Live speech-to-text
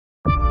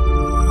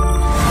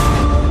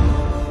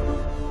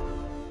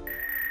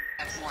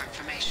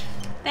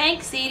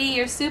Thanks, Edie.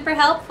 You're super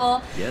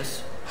helpful.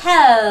 Yes?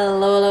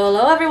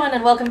 Hello, everyone,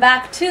 and welcome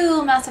back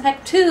to Mass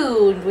Effect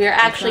 2. We're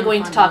actually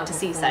going to talk to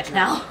C-Sec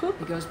now.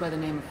 He goes by the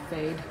name of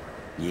Fade.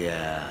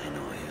 Yeah, I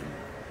know him.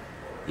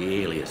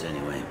 The alias,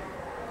 anyway.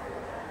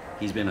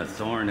 He's been a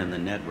thorn in the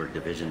network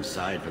division's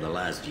side for the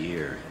last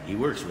year. He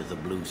works with the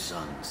Blue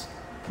Suns.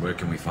 Where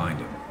can we find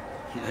him?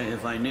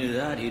 If I knew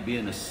that, he'd be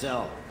in a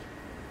cell.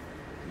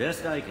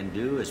 Best I can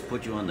do is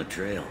put you on the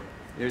trail.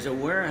 There's a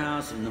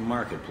warehouse in the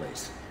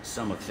marketplace.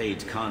 Some of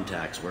Fade's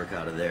contacts work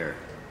out of there.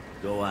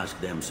 Go ask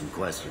them some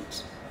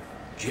questions.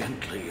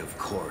 Gently, of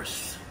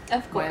course.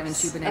 Of course. Why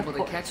haven't you been able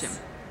to catch him?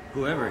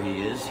 Whoever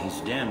he is, he's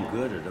damn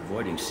good at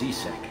avoiding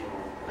C-Sec.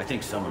 I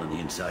think someone on the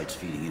inside's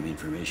feeding him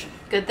information.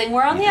 Good thing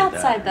we're on the Either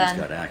outside, that, or then.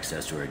 he's got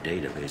access to our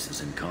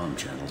databases and comm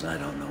channels. I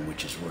don't know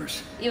which is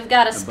worse. You've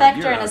got a But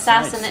Spectre, you're an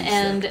outside assassin, C-Sec,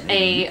 and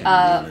maybe you a can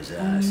nail his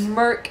ass.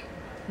 Merc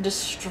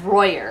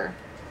destroyer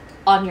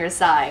on your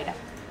side.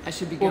 I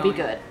should be We'll going.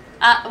 be good.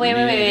 Need Wait.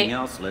 anything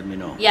else? Let me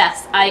know.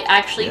 Yes, I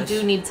actually Yes?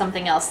 do need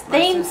something else. My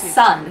Thane's associate's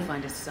trying to son.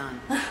 find his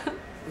son.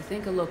 We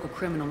think a local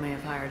criminal may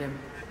have hired him.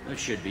 That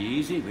should be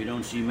easy. We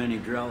don't see many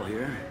Drell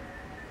here.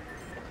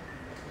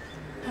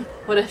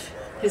 What if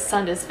his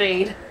son is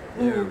Fade?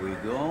 There we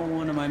go.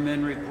 One of my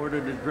men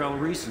reported to Drell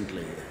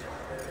recently.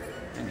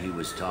 And he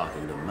was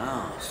talking to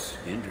Mouse.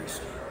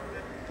 Interesting.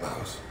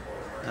 Mouse?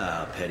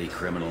 Ah, petty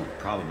criminal.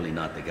 Probably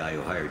not the guy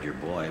who hired your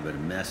boy, but a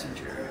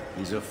messenger.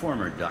 He's a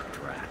former duct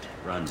rat.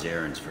 Runs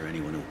errands for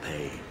anyone who'll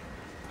pay.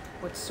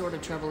 What sort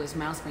of trouble has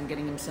Mouse been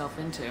getting himself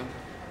into?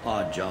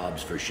 Odd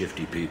jobs for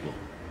shifty people.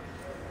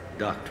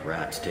 Duct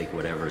rats take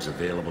whatever's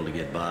available to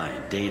get by.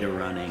 Data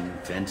running,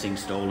 fencing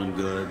stolen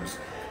goods,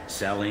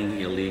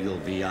 selling illegal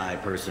VI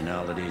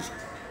personalities.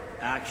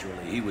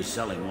 Actually, he was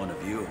selling one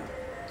of you.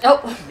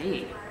 Oh,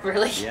 Me?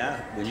 really? Yeah,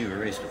 when you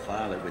erased a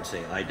file, it would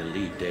say, I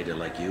delete data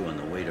like you on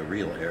the way to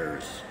real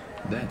errors.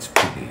 That's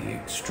pretty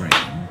extreme,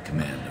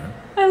 Commander.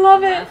 I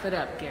love it. Laugh it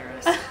up,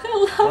 Garrus.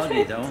 I love Buggy,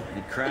 it. though.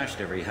 It crashed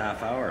every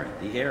half hour.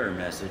 The error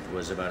message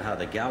was about how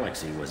the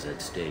galaxy was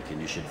at stake and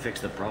you should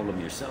fix the problem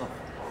yourself.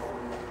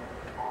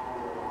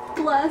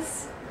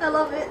 Bless. I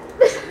love it.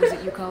 What was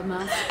it you called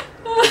Mouse?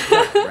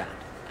 Duct rat.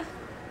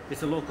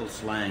 It's a local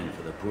slang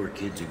for the poor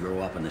kids who grow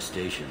up in the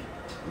station.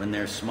 When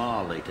they're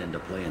small, they tend to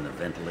play in the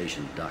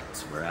ventilation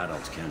ducts where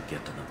adults can't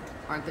get to them.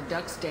 Aren't the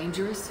ducks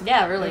dangerous?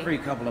 Yeah, really. Every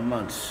couple of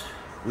months,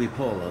 we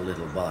pull a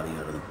little body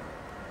out of them.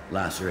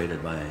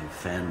 Lacerated by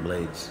fan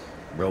blades,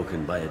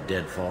 broken by a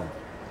deadfall,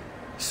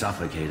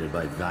 suffocated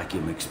by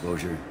vacuum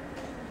exposure.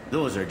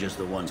 Those are just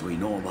the ones we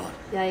know about.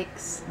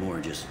 Yikes. More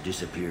just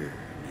disappear.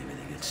 Maybe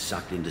they get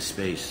sucked into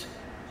space.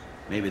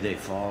 Maybe they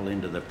fall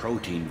into the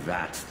protein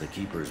vats the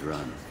keepers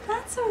run.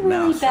 That's a really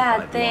Mouse bad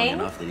survived long thing.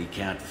 enough that he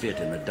can't fit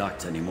in the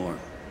ducts anymore.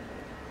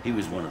 He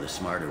was one of the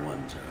smarter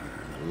ones,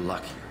 or the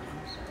luckier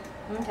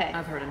ones. Okay.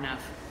 I've heard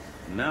enough.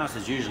 Mouse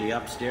is usually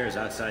upstairs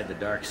outside the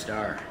Dark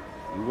Star.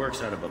 He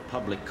works out of a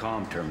public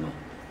comm terminal.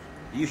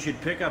 You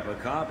should pick up a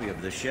copy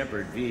of the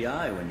Shepard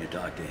VI when you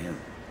talk to him.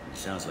 It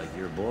sounds like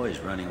your boy's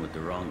running with the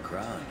wrong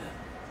crowd.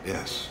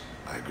 Yes,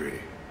 I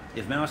agree.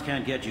 If Mouse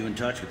can't get you in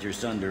touch with your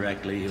son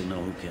directly, he'll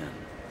know who can.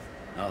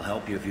 I'll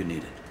help you if you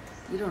need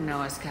it. You don't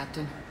know us,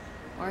 Captain.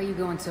 Why are you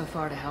going so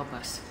far to help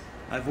us?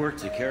 I've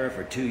worked Zakara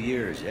for 2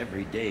 years.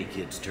 Every day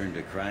kids turn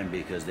to crime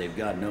because they've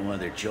got no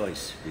other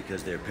choice,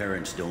 because their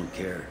parents don't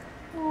care.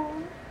 Aw.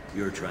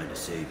 You're trying to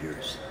save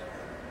yours.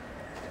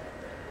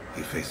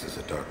 He faces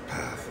a dark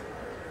path.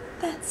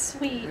 That's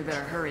sweet. We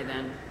better hurry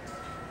then.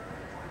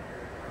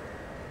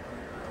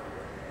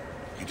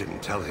 You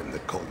didn't tell him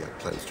that Kolyak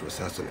plans to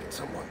assassinate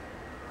someone.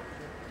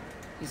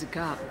 He's a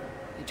cop.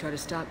 They try to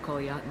stop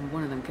Kolyat and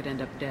one of them could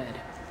end up dead.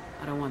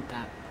 I don't want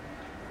that.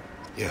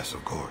 Yes,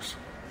 of course.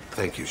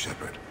 Thank you,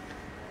 Shepard.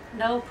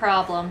 No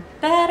problem.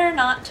 Better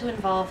not to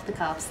involve the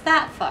cops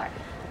that far.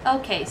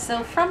 Okay,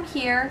 so from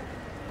here,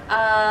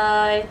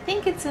 I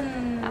think it's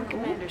in... I'm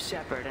Commander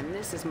Shepard, and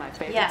this is my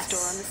favorite store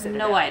on the Yes,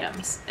 Citadel. no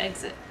items.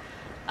 Exit.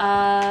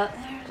 There's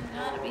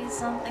gotta be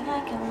something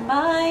I can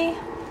buy.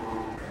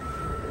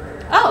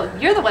 Oh,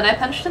 you're the one I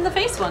punched in the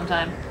face one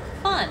time.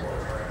 Fun.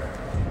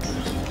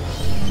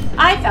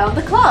 I found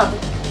the club.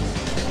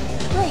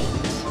 Great.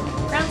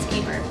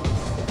 Groundskeeper.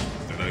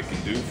 That I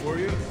can do for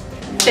you?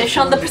 Fish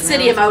on the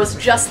Presidium. I was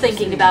just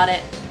thinking about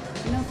it.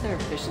 You know if there are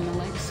fish in the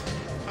lakes?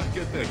 I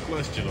get that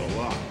question a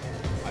lot.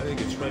 I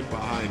think it's right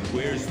behind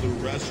where's the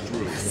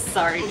restroom.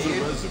 Sorry, Those dude.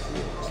 are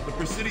reservoirs. The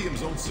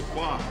Presidium's own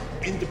supply,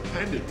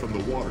 independent from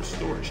the water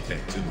storage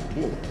tanks in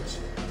the woods.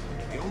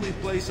 The only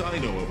place I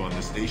know of on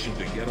the station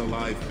to get a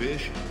live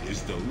fish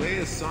is the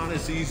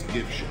Leosanis'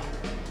 gift shop.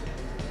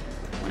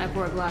 When I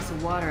pour a glass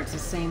of water, it's the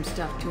same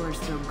stuff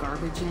tourists throw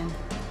garbage in.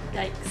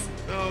 Yikes.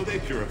 No, they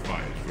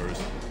purify it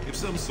first. If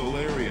some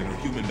Solarian or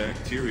human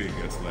bacteria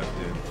gets left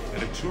in,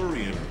 and a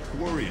Turian or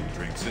Quarian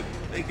drinks it,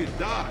 they could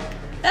die.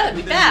 That would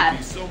be Everything bad. would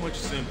be so much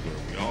simpler.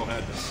 We all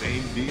had the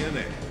same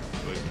DNA.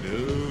 But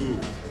no,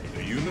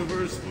 the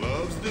universe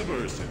loves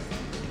diversity.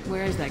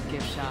 Where is that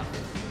gift shop?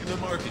 In the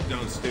market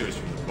downstairs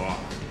from the bar,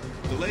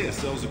 Delea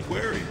sells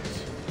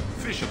aquariums.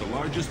 Fish are the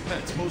largest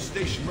pets most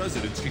station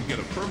residents can get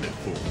a permit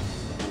for.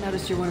 I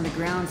noticed you're one of the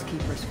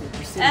groundskeepers for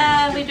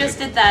Presidium. We just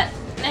did that.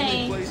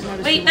 Hey. Place-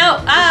 Wait,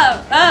 no!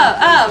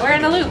 We're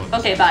in a loop.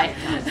 Okay, bye.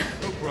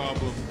 No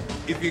problem.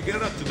 If you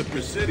get up to the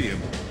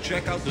Presidium,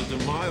 check out the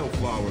Demaio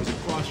flowers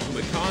across from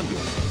the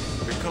conduit.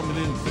 They're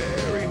coming in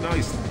very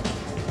nicely.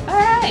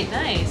 Alright,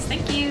 nice.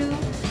 Thank you.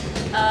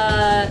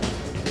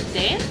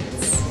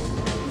 Dance?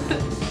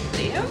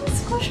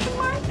 Dance? Question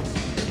mark?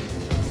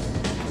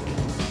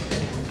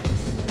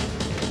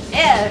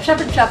 Yeah,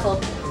 Shepard Shuffle.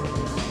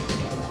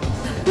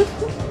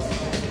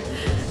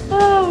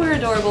 Oh, we're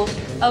adorable.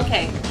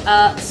 Okay,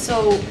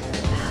 so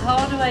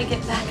how do I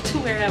get back to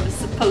where I was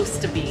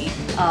supposed to be?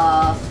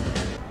 Oh.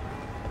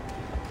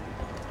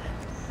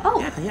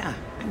 Yeah,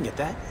 I can get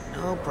that.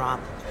 No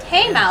problem.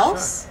 Hey, Yeah,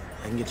 Mouse. Sure.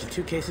 I can get you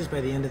 2 cases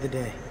by the end of the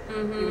day.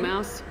 You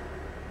mouse?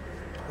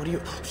 What are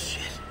you... Oh,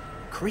 shit.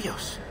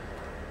 Krios.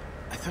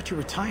 I thought you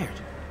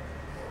retired.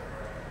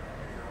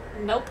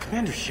 Nope.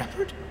 Commander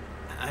Shepard?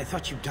 I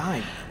thought you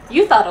died.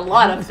 You thought a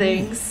lot of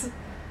things.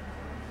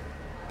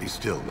 Be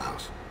still,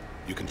 Mouse.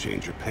 You can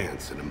change your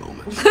pants in a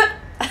moment.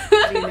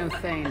 Do you know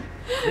Thane?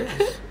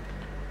 Krios?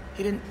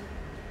 He didn't...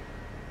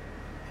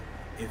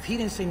 If he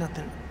didn't say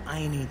nothing, I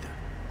ain't either.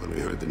 When we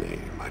heard the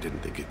name, I didn't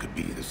think it could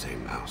be the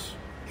same Mouse.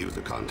 He was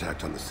a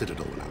contact on the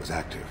Citadel when I was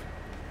active.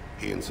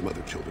 He and some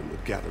other children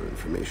would gather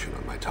information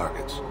on my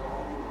targets.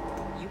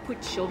 You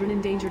put children in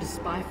danger to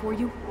spy for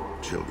you?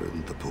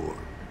 Children, the poor.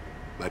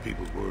 My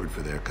people's word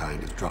for their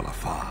kind is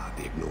Dralafa,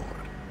 the ignored.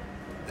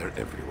 They're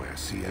everywhere,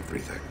 see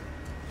everything.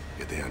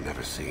 Yet they are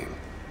never seen.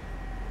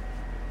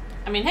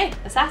 I mean, hey,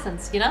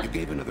 assassins, you know? You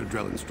gave another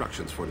Drell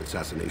instructions for an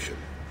assassination.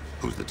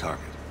 Who's the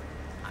target?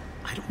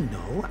 I don't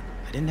know.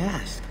 I didn't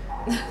ask.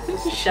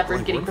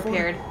 Shepard getting Work for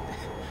prepared. it?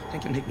 They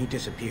can make me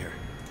disappear.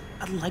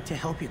 I'd like to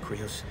help you,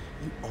 Krios.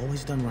 You've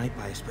always done right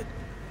by us, but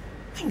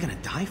I ain't gonna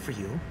die for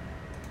you.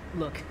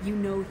 Look, you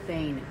know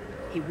Thane.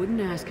 He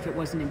wouldn't ask if it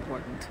wasn't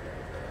important.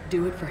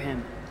 Do it for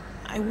him.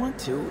 I want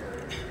to.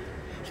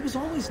 He was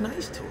always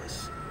nice to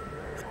us.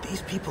 But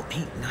these people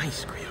ain't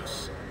nice,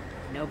 Krios.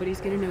 Nobody's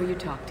gonna know you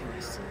talk to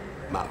us.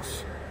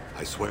 Mouse,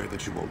 I swear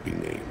that you won't be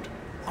named.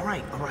 All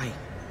right.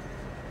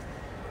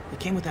 He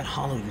came with that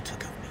hollow you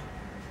took of me.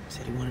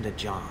 Said he wanted a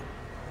job.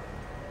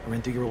 I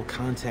ran through your old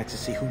contacts to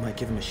see who might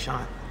give him a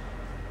shot.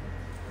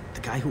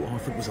 The guy who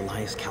offered was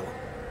Elias Kellum.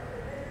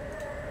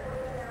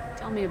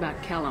 Tell me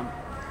about Kellum.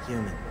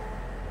 Human.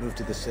 Moved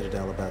to the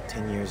Citadel about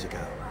 10 years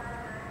ago.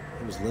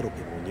 He was little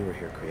people when you were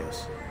here,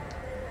 Krios.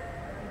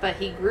 But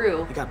he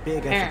grew. He got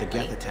big after the apparently.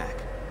 Geth attack.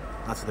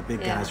 Lots of the big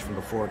Yeah. guys from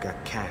before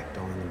got cacked,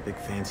 all in the big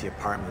fancy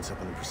apartments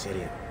up in the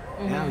Presidium.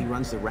 Now he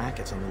runs the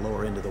rackets on the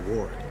lower end of the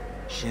ward.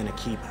 Shin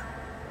Akiba.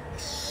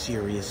 He's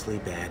seriously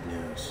bad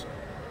news.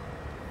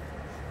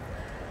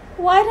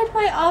 Why did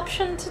my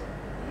option to...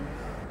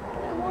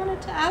 I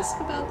wanted to ask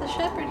about the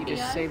Shepard You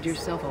just guys. saved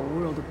yourself a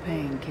world of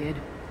pain, kid.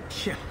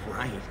 Yeah,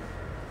 right.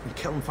 When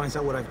Kellum finds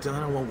out what I've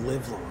done, I won't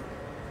live long.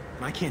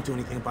 And I can't do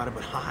anything about it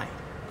but hide.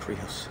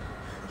 Krios,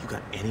 you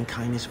got any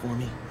kindness for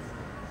me?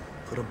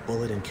 Put a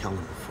bullet in Kellum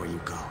before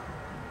you go.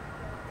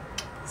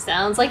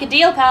 Sounds like a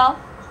deal, pal.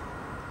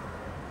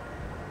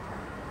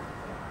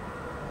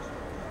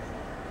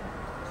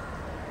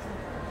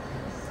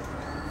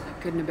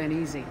 That couldn't have been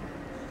easy.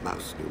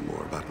 Mouse knew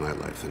more about my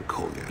life than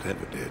Kolyat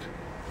ever did.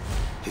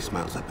 He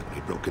smiles up at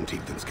me, broken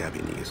teeth and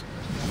scabby knees,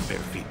 bare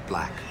feet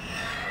black,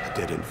 a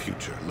dead-end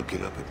future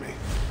looking up at me,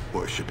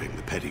 worshipping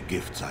the petty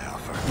gifts I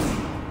offer.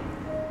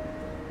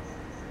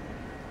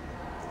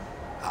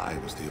 I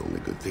was the only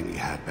good thing he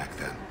had back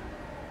then,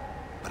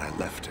 but I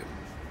left him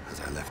as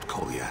I left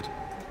Kolyat.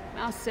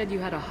 Mouse said you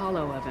had a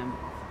hollow of him.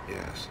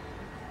 Yes,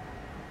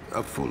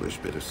 a foolish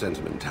bit of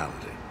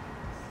sentimentality.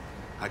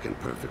 I can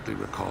perfectly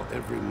recall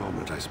every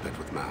moment I spent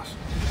with Mouse.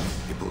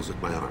 He pulls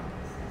at my arm,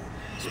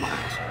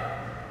 smiles.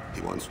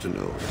 He wants to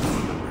know that I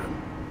remember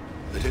him,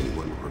 that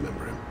anyone will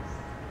remember him.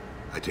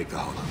 I take the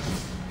hollow.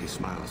 He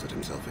smiles at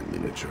himself in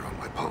miniature on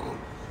my palm.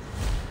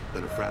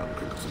 Then a frown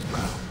crinkles his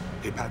brow.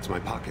 He pats my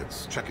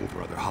pockets, checking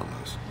for other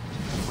hollows.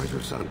 Where's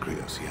your son,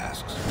 Krios? He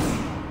asks.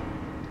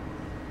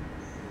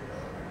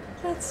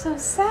 That's so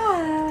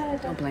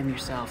sad. Don't blame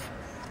yourself.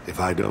 If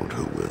I don't,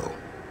 who will?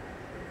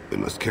 We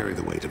must carry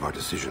the weight of our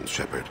decisions,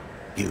 Shepard.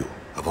 You,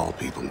 of all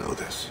people, know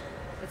this.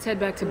 Let's head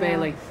back to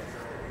Bailey.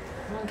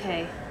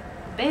 Okay.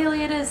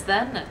 Bailey it is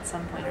then, at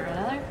some point or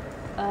another.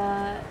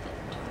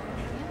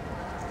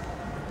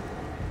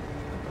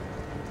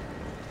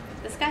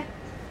 This guy?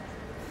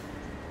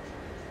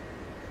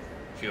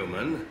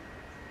 Human.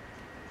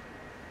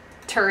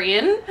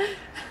 Turian?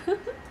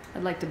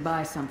 I'd like to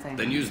buy something.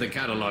 Then use the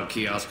catalog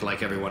kiosk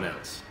like everyone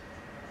else.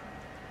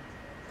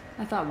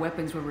 I thought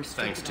weapons were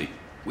restricted. Thanks to you.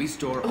 We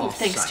store Oh,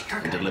 thanks off-site to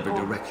your and guy. deliver Oh.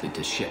 directly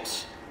to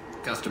ships.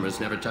 Customers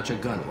never touch a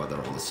gun while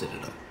they're on the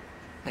Citadel.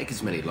 Make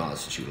as many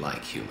laws as you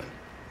like, human.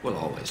 We'll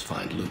always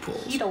find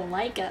loopholes. You don't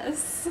like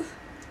us.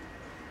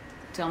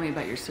 Tell me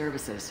about your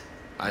services.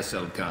 I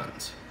sell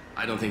guns.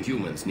 I don't think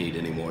humans need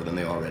any more than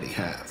they already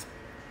have.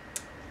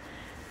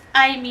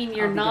 I mean,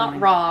 you're I'll be not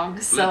going.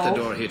 wrong, so... Let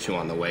the door hit you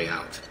on the way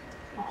out.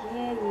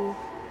 Yeah.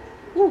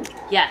 Ooh,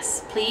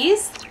 yes,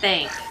 please.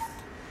 Thank.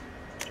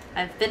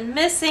 I've been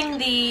missing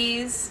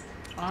these.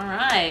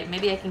 Alright,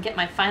 maybe I can get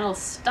my final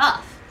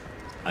stuff.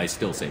 I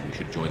still say we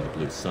should join the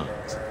Blue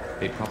Suns.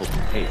 They'd probably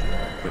pay for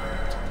our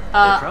equipment.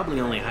 They probably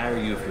only hire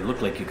you if you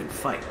look like you can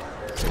fight.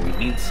 So we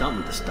need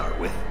something to start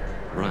with.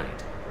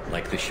 Right,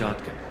 like the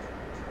shotgun.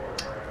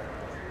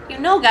 You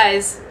know,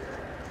 guys,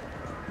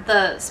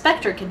 the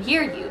Spectre can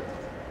hear you.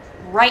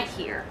 Right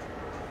here.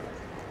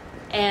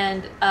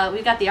 And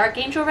we've got the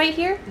Archangel right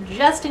here,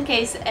 just in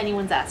case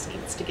anyone's ass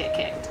needs to get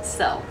kicked.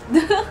 So.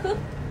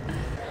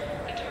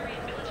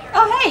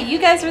 Oh, hey, you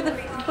guys are the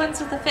ones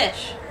with the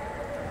fish.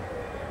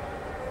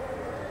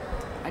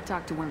 I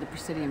talked to one of the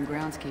Presidium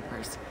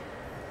groundskeepers.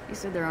 He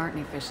said there aren't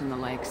any fish in the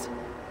lakes.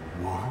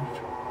 What?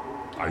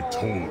 I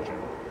told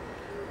you.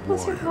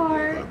 Bless your Why have all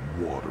heart. that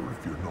water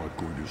if you're not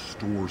going to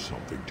store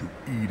something to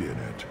eat in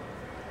it?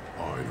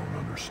 I don't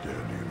understand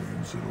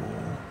aliens at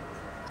all.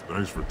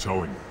 Thanks for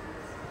telling me.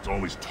 It's all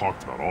he's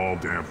talked about all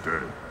damn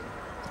day.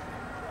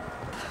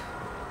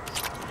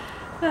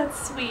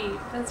 That's sweet.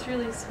 That's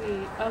really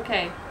sweet.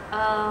 Okay.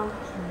 Are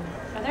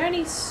there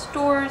any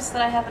stores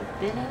that I haven't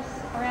been in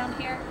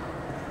around here?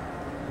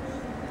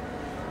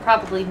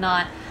 Probably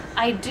not.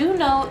 I do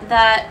know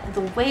that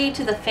the way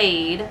to the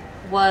Fade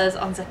was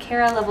on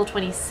Zakera level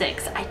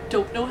 26. I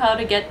don't know how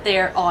to get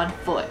there on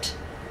foot.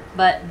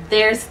 But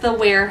there's the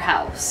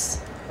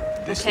warehouse.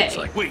 This Okay. looks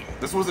like... Wait,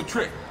 this was a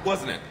trick,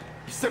 wasn't it?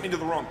 You sent me to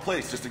the wrong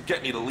place just to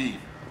get me to leave.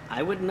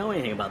 I wouldn't know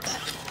anything about that.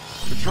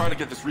 I've been trying to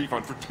get this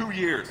refund for 2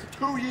 years.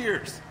 2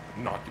 years!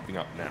 I'm not giving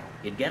up now.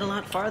 You'd get a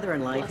lot farther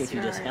in life Bless if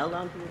you your just heart. held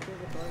on to your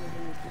favorite order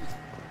in your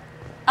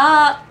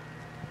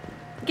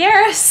teeth.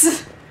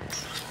 Garrus!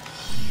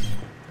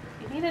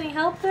 You need any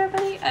help there,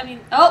 buddy? I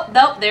mean, oh,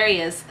 nope, there he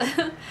is.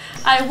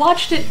 I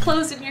watched it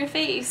close in your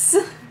face.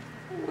 It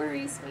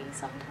worries me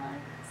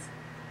sometimes.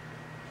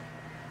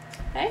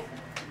 Okay.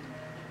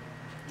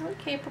 You look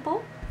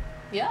capable.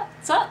 Yeah,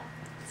 what's up?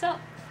 What's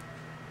up?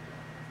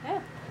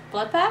 Yeah.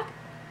 Blood pack?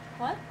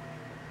 What?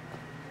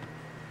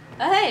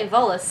 Oh, hey,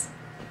 Volus.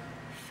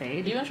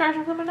 Fade? Are you in charge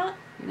of them or not?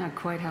 You're not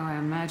quite how I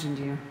imagined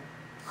you.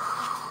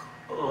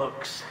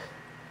 Looks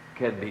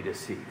can be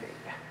deceiving.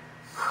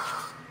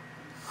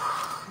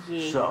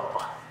 Yeah.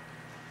 So,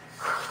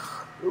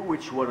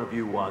 which one of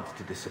you wants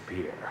to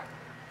disappear?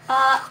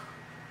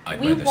 I'd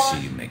We rather want-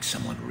 see you make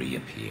someone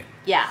reappear.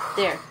 Yeah,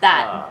 there,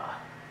 that.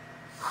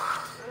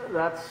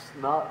 That's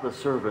not the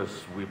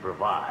service we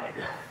provide.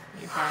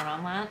 You firm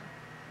on that?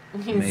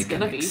 It's Make an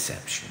gonna be.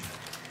 exception.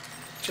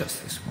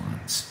 Just this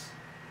once.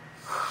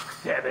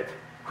 Damn it!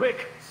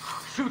 Quick!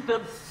 Shoot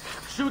them!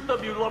 Shoot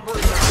them, you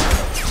lumbering!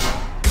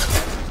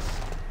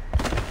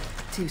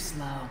 Too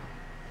slow.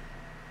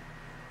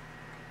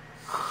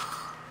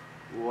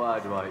 Why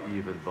do I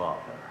even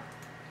bother?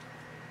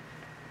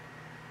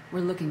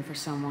 We're looking for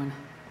someone.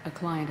 A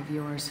client of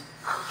yours.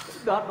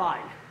 Not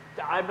mine.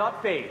 I'm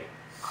not Thane.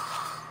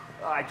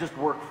 I just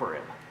work for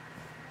him.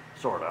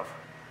 Sort of.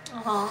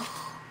 Uh-huh.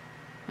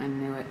 I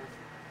knew it.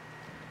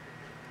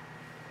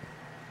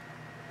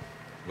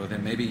 Well,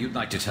 then maybe you'd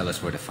like to tell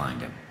us where to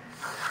find him.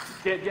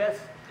 Can't guess?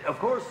 Of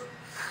course.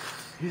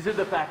 He's in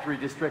the factory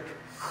district.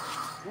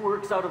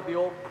 Works out of the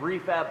old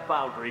prefab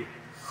foundry.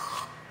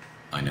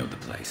 I know the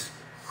place.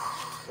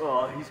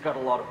 Oh, he's got a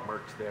lot of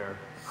mercs there.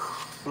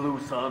 Blue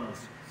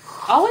Suns.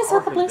 Always with the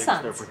Arthur Blue thinks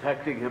Suns. They're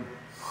protecting him.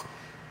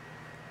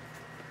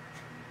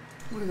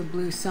 What do the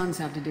Blue Suns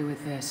have to do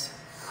with this?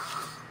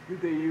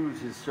 They use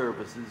his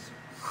services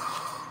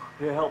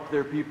to help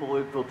their people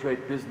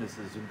infiltrate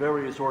businesses and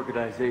various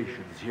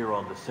organizations here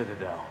on the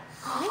Citadel.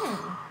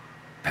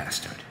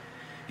 Bastard.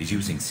 He's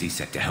using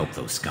C-Sec to help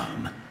those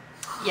scum.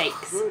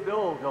 Yikes.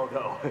 No.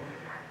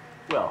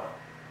 Well,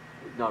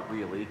 not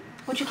really.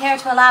 Would you care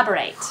to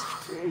elaborate?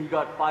 He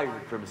got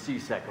fired from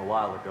CSEC a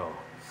while ago,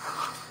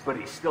 but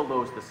he still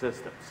knows the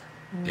systems.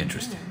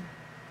 Interesting.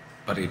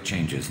 But it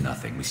changes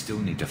nothing. We still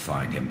need to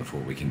find him before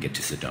we can get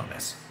to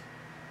Sedonis.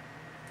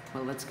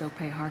 Well, let's go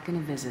pay Harkin a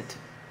visit.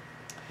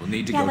 We'll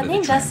need to Yeah, go the to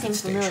name the does transit seem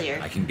station. familiar.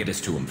 I can get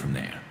us to him from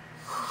there.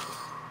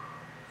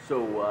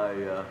 So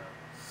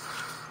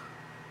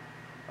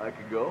I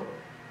can go?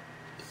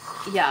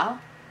 Yeah.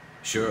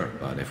 Sure,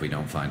 but if we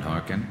don't find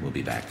Harkin, we'll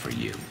be back for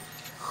you.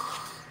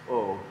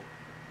 Oh,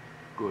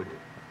 good.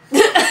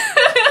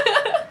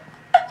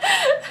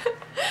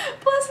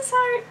 Bless his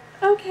heart.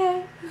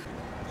 Okay.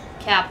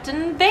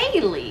 Captain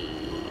Bailey.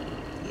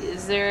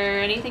 Is there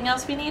anything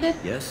else we needed?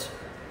 Yes?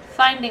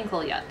 Finding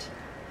Kolyat.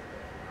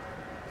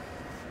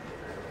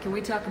 Can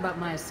we talk about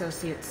my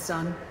associate's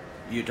son?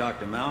 You talked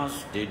to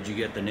Mouse? Did you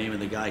get the name of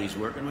the guy he's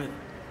working with?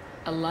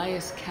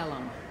 Elias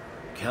Kellum.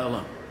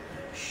 Kellum.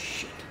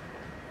 Shit.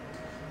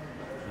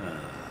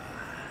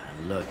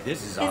 Look,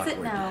 this is awkward. Is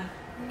it now?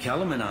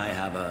 Kellum and I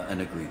have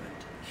an agreement.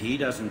 He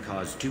doesn't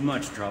cause too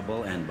much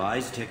trouble and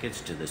buys tickets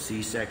to the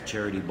CSEC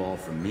charity ball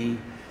from me.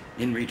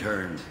 In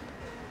return,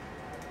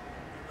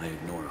 I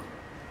ignore him.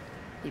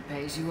 He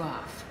pays you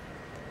off.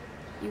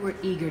 You were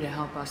eager to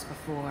help us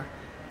before.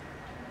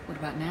 What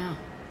about now?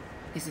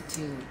 Is it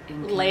too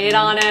inconvenient? Lay it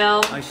on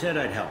him. I said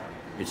I'd help,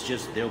 It's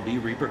just there'll be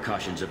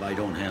repercussions if I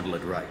don't handle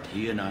it right.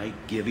 He and I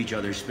give each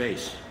other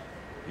space.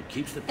 It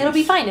keeps the peace. It'll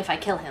be fine if I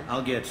kill him.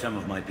 I'll get some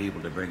of my people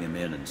to bring him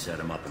in and set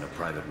him up in a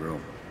private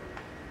room.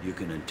 You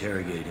can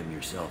interrogate him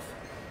yourself.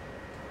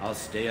 I'll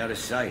stay out of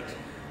sight.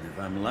 And if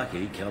I'm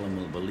lucky, Kellum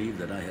will believe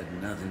that I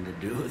had nothing to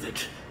do with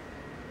it.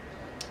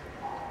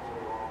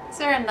 Is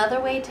there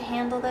another way to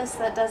handle this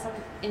that doesn't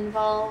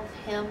involve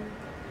him?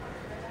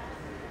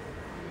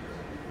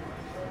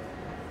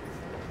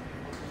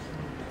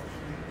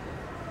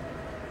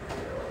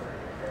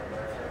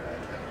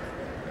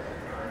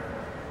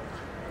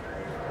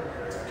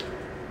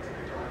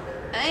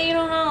 I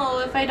don't know.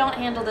 If I don't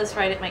handle this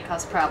right, it might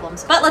cause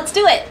problems. But let's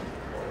do it!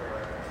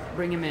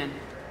 Bring him in.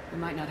 We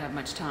might not have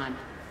much time.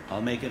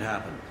 I'll make it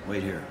happen.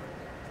 Wait here.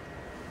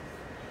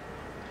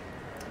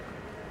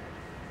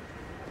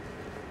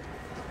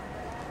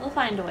 We'll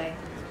find a way.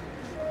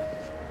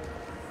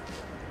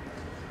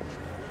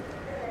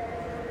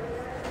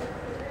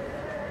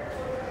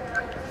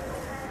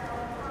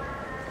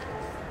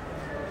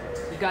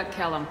 You got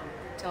Kellum.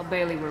 Tell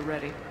Bailey we're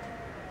ready.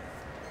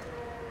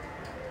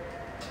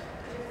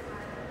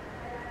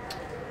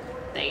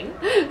 Thane.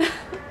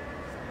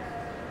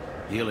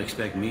 He'll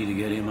expect me to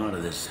get him out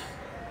of this.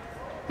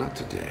 Not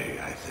today,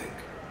 I think.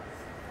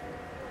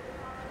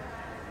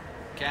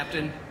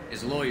 Captain,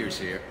 his lawyer's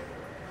here.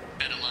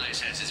 Ben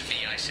Elias has his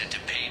VI set to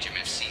page him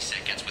if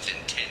C-Sec gets within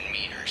 10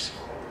 meters.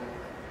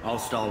 I'll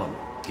stall him.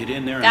 Get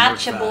in there and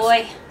Gotcha, work fast.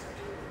 boy.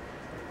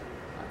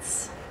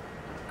 Let's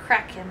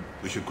crack him.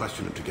 We should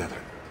question him together.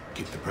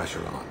 Keep the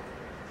pressure on.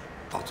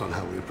 Thoughts on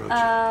how we approach it?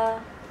 I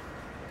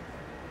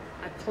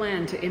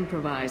plan to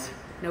improvise.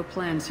 No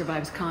plan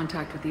survives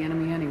contact with the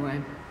enemy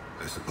anyway.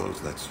 I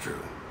suppose that's true.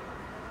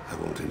 I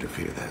won't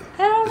interfere then.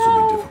 I don't This will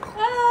know. be difficult.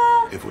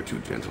 If we're too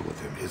gentle with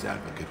him, his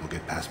advocate will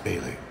get past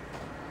Bailey.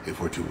 If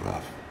we're too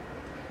rough,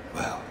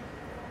 well,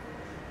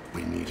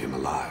 we need him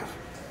alive.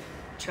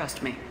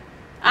 Trust me.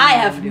 I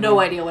have no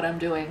idea what I'm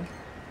doing.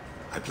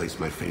 I place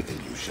my faith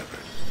in you, Shepard.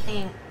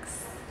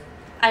 Thanks.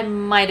 I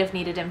might have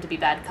needed him to be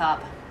bad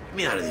cop. Get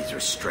me out of these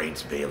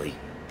restraints, Bailey.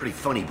 Pretty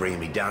funny bringing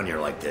me down here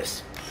like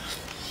this.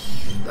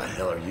 What the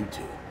hell are you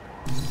two?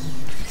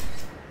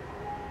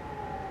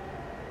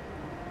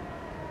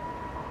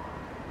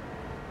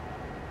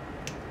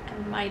 I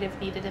might have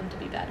needed him to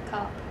be bad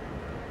cop.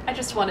 I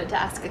just wanted to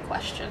ask a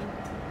question.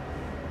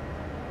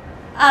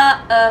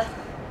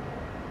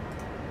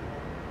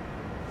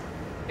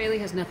 Bailey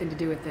has nothing to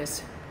do with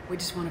this. We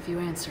just want a few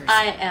answers.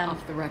 I am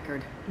off the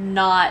record.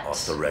 Not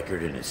Off the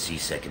record in a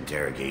C-Sec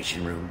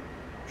interrogation room?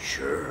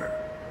 Sure.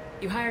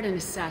 You hired an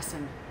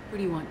assassin. Who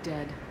do you want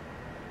dead?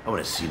 I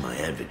want to see my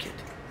advocate.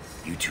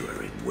 You two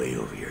are in way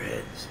over your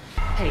heads.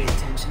 Pay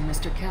attention,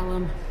 Mr.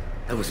 Kellum.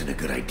 That wasn't a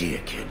good idea,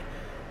 kid.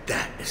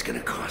 That is gonna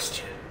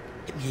cost you.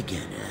 Hit me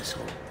again,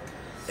 asshole.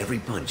 Every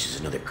punch is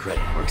another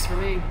credit. Works for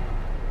me.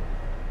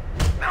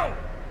 No!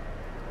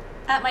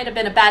 That might have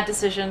been a bad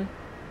decision.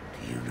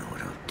 Do you know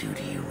what I'll do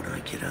to you when I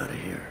get out of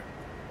here?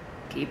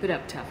 Keep it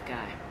up, tough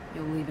guy.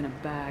 You'll leave in a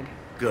bag.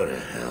 Go to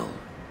hell.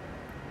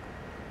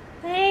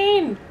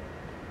 Thane!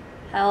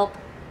 Help.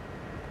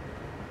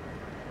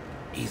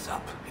 Ease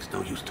up. He's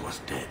no use to us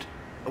dead.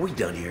 Are we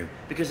done here?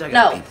 Because I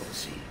got people to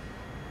see.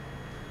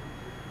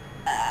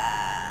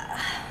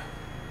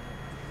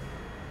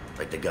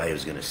 Like the guy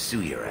who's gonna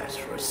sue your ass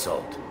for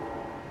assault.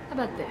 How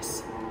about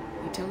this?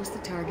 You tell us the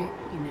target,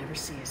 you never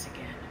see us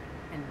again.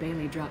 And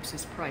Bailey drops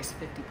his price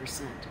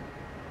 50%.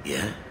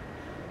 Yeah?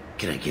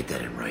 Can I get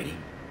that in writing?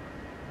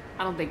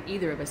 I don't think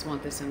either of us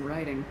want this in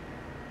writing.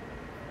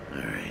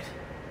 Alright.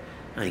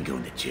 I ain't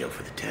going to jail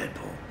for the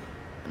tadpole.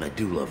 And I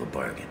do love a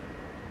bargain.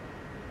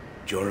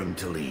 Joram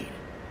Talid.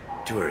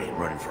 Turian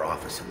running for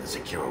office in the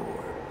Secure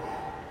War.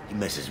 He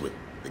messes with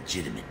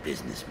legitimate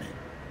businessmen.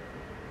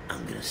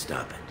 I'm gonna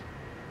stop it.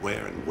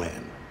 Where and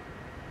when?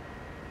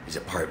 His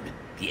apartment,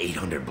 the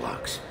 800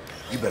 blocks.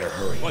 You better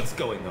hurry. What's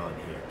going on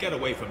here? Get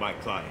away from my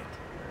client.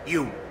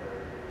 You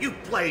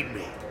played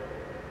me.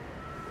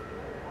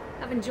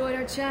 I've enjoyed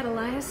our chat,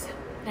 Elias.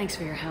 Thanks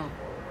for your help.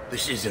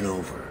 This isn't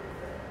over.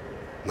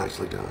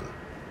 Nicely done.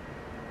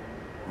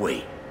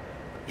 Wait,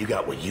 you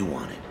got what you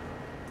wanted.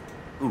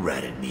 Who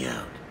ratted me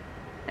out?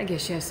 I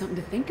guess you have something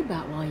to think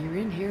about while you're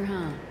in here,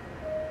 huh?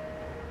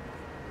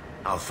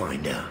 I'll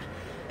find out.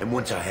 And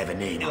once I have a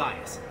name...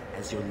 Elias,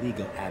 as your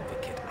legal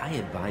advocate, I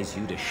advise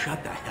you to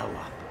shut the hell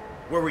up.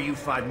 Where were you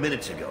 5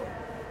 minutes ago?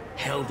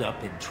 Held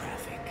up in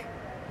traffic.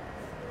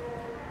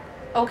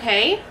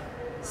 Okay.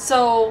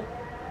 So,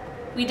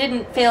 we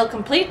didn't fail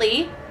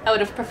completely. I would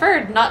have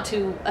preferred not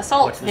to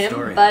assault What's the him,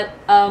 story? but,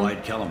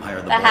 Why'd Kellum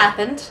hire the that boy?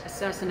 happened.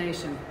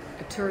 Assassination.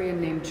 A Turian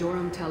named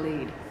Joram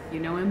Talid. You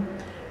know him?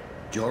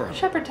 Joram.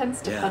 Shepard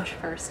tends to Yeah. punch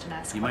first and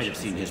ask You might have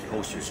questions. seen his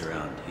posters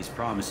around. He's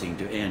promising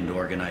to end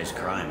organized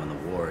crime on the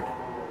ward.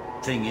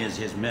 Thing is,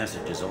 his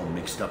message is all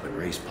mixed up in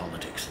race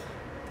politics.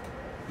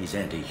 He's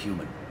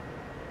anti-human.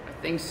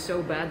 Are things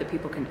so bad that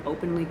people can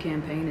openly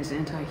campaign as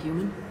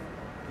anti-human?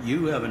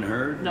 You haven't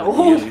heard No. what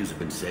the aliens have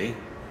been saying?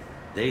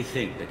 They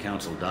think the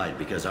Council died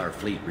because our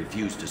fleet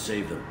refused to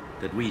save them.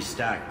 That we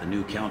stacked the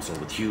new Council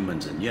with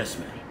humans and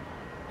yes-men.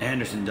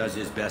 Anderson does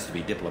his best to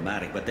be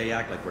diplomatic, but they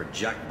act like we're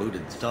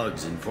jackbooted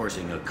thugs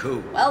enforcing a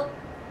coup. Well...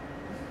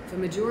 If the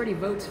majority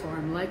votes for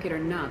him, like it or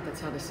not, that's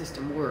how the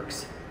system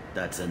works.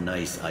 That's a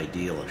nice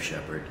ideal of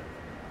Shepard.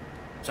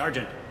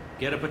 Sergeant,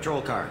 get a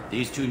patrol car.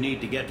 These two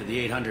need to get to the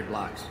 800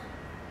 blocks.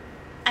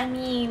 I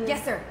mean...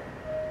 Yes, sir.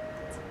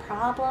 It's a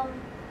problem.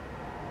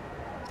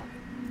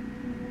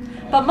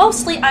 But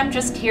mostly, I'm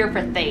just here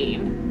for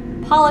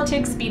Thane.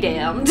 Politics be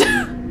damned.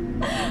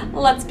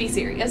 Let's be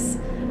serious.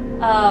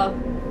 I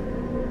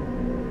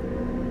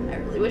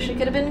really wish I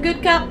could have been a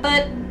good cop,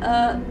 but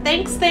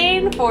thanks,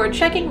 Thane, for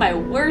checking my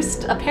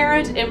worst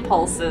apparent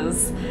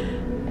impulses.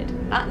 I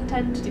did not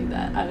intend to do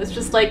that. I was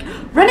just like,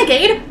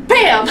 renegade,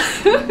 bam!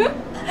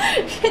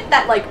 Hit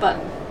that like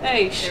button.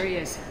 Hey. There he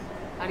is.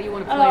 How do you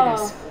want to play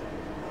this?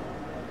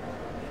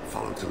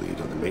 Follow to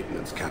lead on the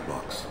maintenance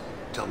catwalks.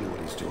 Tell me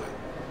what he's doing.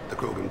 The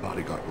Krogan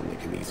bodyguard will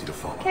make him easy to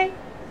follow. Okay.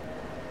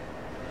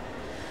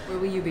 Where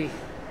will you be?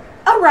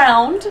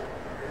 Around.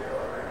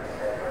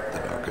 The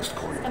darkest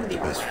corner with the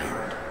best view.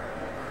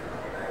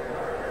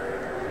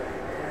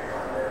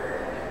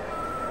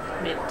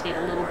 Meditate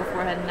a little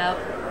before heading out.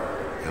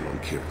 Amon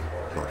Kir,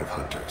 Lord of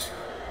Hunters.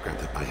 Grant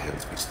that my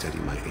hands be steady,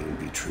 my aim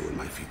be true, and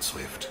my feet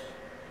swift.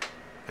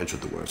 And should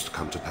the worst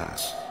come to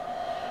pass,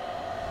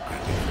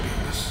 grant me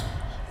forgiveness.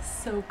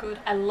 So good.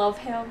 I love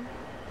him.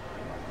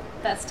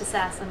 Best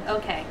assassin.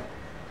 Okay.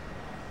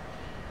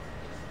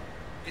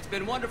 It's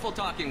been wonderful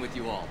talking with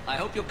you all. I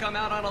hope you'll come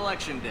out on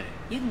election day.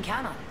 You can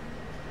count on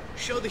it.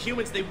 Show the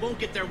humans they won't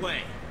get their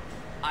way.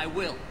 I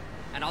will.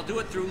 And I'll do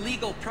it through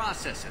legal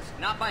processes,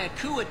 not by a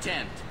coup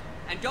attempt.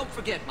 And don't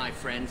forget, my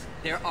friends,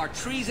 there are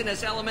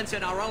treasonous elements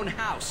in our own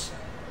house.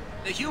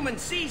 The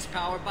humans seize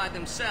power by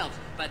themselves,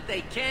 but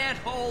they can't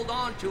hold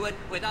on to it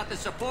without the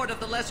support of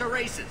the lesser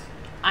races.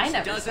 I This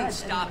never doesn't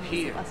said stop anyone was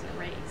here. a lesser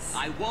race.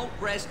 I won't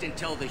rest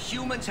until the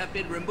humans have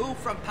been removed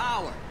from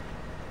power.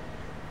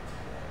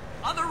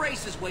 Other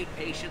races wait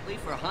patiently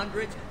for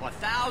hundreds or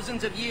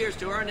thousands of years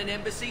to earn an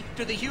embassy.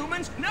 To the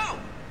humans, no!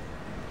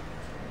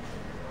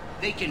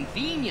 They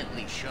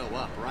conveniently show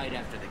up right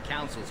after the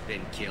Council's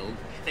been killed.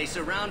 They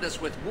surround us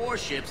with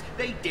warships.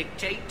 They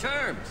dictate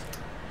terms.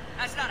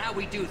 That's not how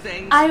we do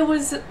things. I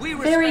was We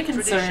very respect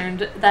concerned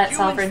tradition. that Humans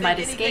Sovereign might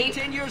think anything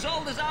escape. 10 years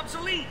old is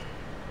obsolete.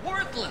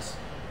 Worthless.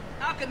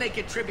 How can they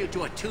contribute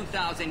to a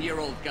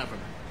 2,000-year-old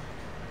government?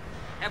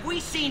 Have we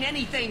seen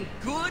anything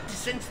good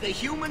since the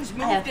humans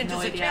I have moved into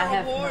no idea. I Zakera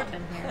have Ward? not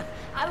been here.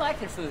 I like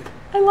their food.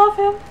 I love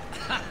him.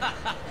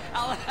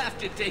 I'll have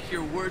to take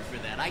your word for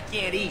that. I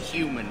can't eat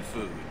human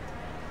food.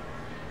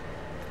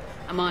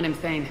 I'm on him,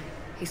 Thane.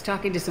 He's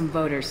talking to some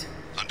voters.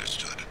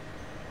 Understood.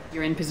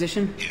 You're in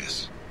position?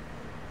 Yes.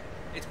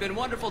 It's been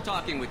wonderful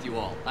talking with you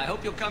all. I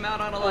hope you'll come out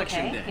on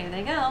election Okay, day. here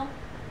they go.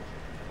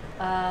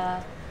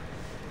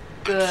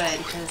 Good,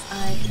 because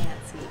I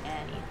can't see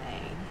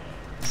anything.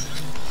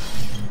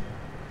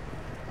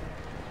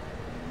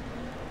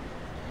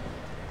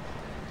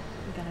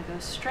 They're gonna go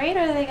straight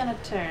or are they gonna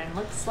turn?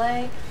 Looks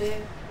like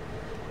they're...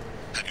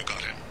 Have you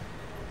got him?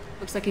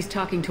 Looks like he's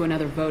talking to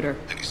another voter.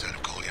 Any sign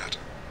of call yet?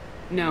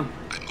 No.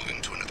 I'm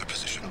moving to another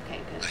position.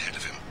 Okay, good. Ahead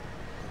of him.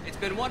 It's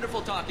been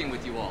wonderful talking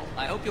with you all.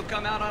 I hope you'll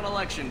come out on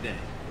election day.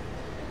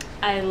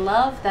 I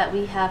love that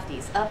we have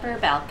these upper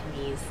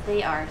balconies.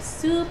 They are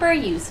super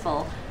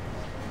useful.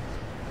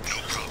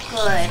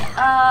 Good.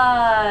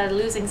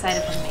 Losing sight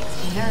of him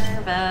makes me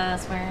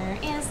nervous. Where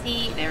is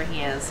he? There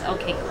he is.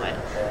 Okay, good.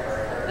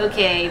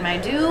 Okay, my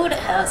dude,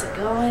 how's it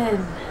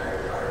going?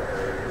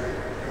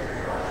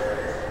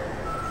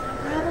 No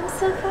problem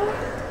so far?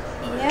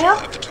 Yeah.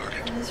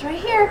 He's right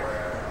here.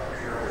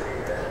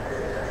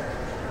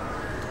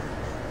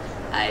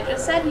 I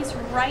just said he's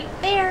right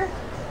there.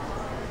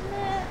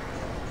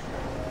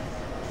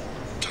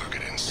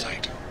 Target in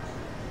sight.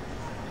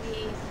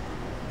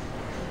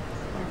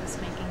 Nervous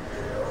making.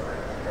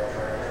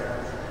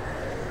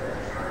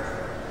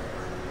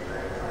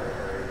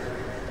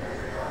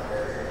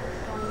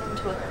 Going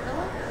into a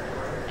pillar?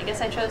 I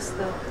guess I chose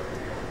the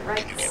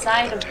right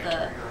side of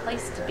the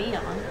place to be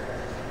on.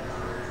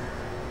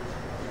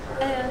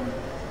 And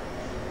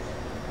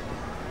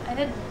I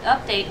did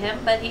update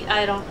him, but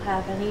I don't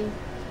have any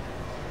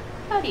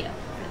audio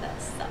for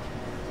this, so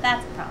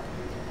that's a problem.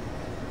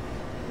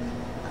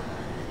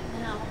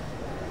 Now,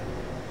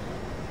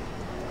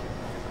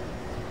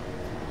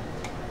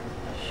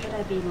 should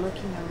I be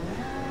looking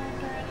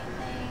around or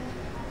anything?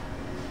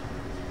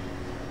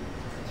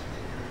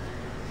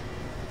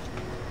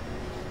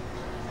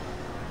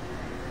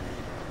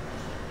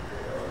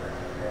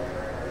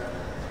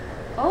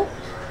 Oh,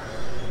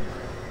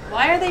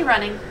 why are they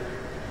running?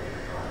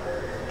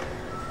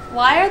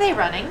 Why are they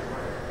running?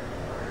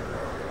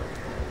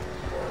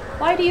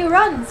 Why do you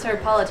run, Sir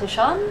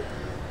Politician?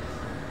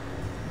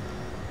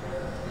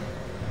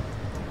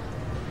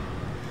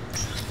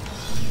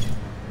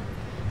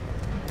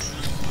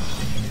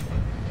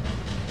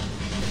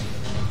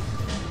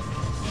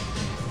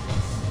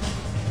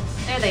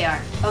 There they are.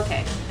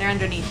 Okay, they're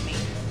underneath me.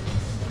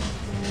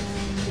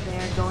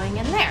 going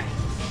in there.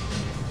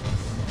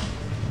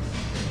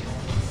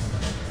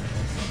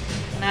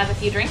 Can I have a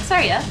few drinks?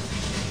 Are ya?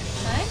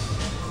 Okay.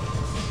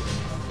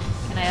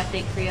 Can I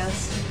update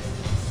Krios?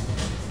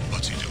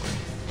 What's he doing?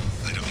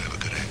 I don't have a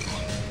good angle.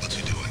 What's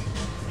he doing?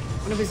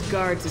 One of his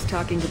guards is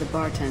talking to the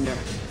bartender.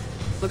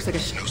 Looks like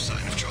a no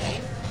sign of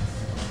trouble.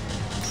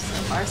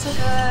 So far so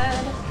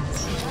good.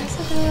 So far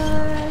so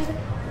good.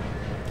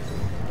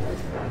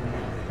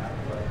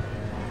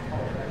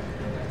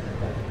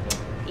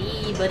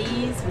 Hey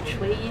buddies, which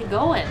way you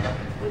going?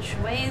 Which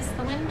way's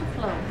the wind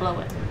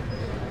blowing?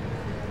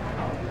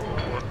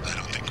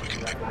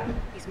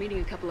 He's meeting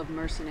a couple of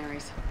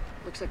mercenaries.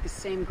 Looks like the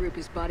same group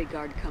his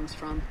bodyguard comes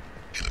from.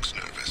 He looks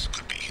nervous.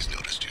 Could be he's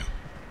noticed you.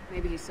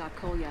 Maybe he saw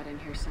Kolyat in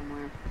here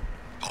somewhere.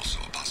 Also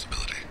a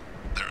possibility.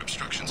 There are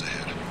obstructions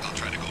ahead. I'll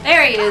try to go.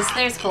 There he is.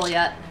 There's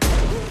Kolyat.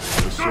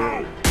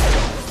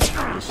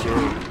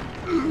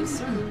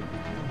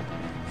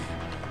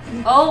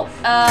 Oh,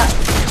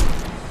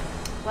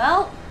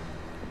 well,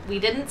 we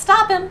didn't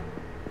stop him.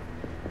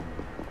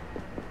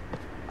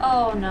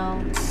 Oh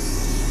no.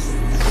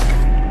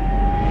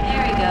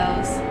 There he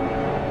goes.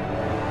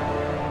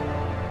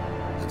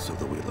 And so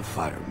the wheel of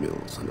fire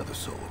mills another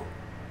soul.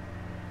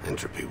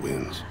 Entropy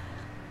wins.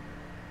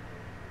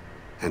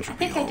 I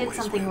Entropy think I did always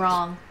something wins.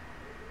 wrong.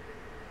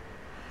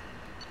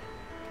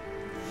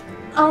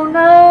 Oh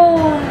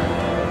no!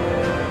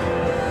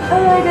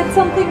 Oh, I did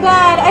something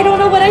bad. I don't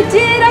know what I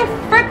did. I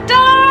fricked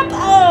up.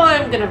 Oh,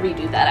 I'm gonna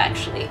redo that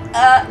actually.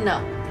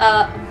 No.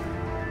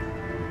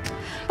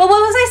 But what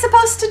was I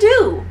supposed to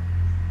do?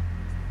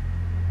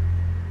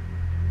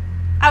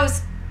 I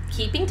was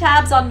keeping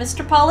tabs on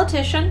Mr.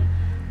 Politician,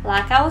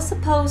 like I was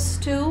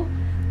supposed to.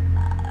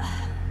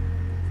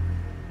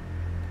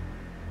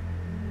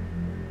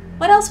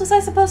 What else was I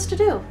supposed to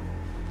do?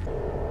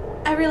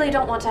 I really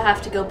don't want to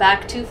have to go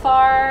back too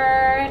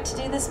far to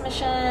do this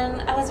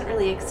mission. I wasn't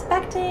really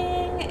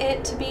expecting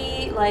it to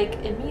be, like,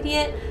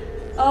 immediate.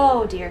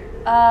 Oh, dear.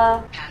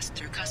 Oh,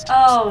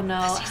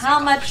 no. How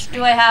much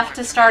do I have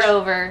to start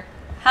over?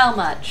 How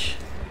much?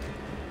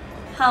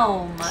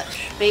 How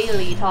much?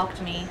 Bailey, talk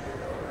to me.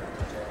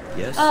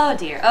 Yes? Oh,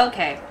 dear.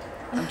 Okay.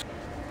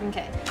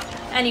 Okay.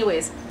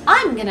 Anyways,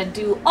 I'm gonna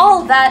do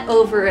all that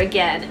over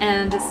again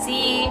and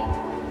see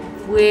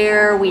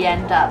where we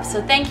end up.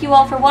 So thank you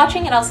all for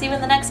watching, and I'll see you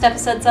in the next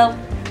episode. So,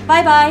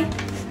 bye-bye!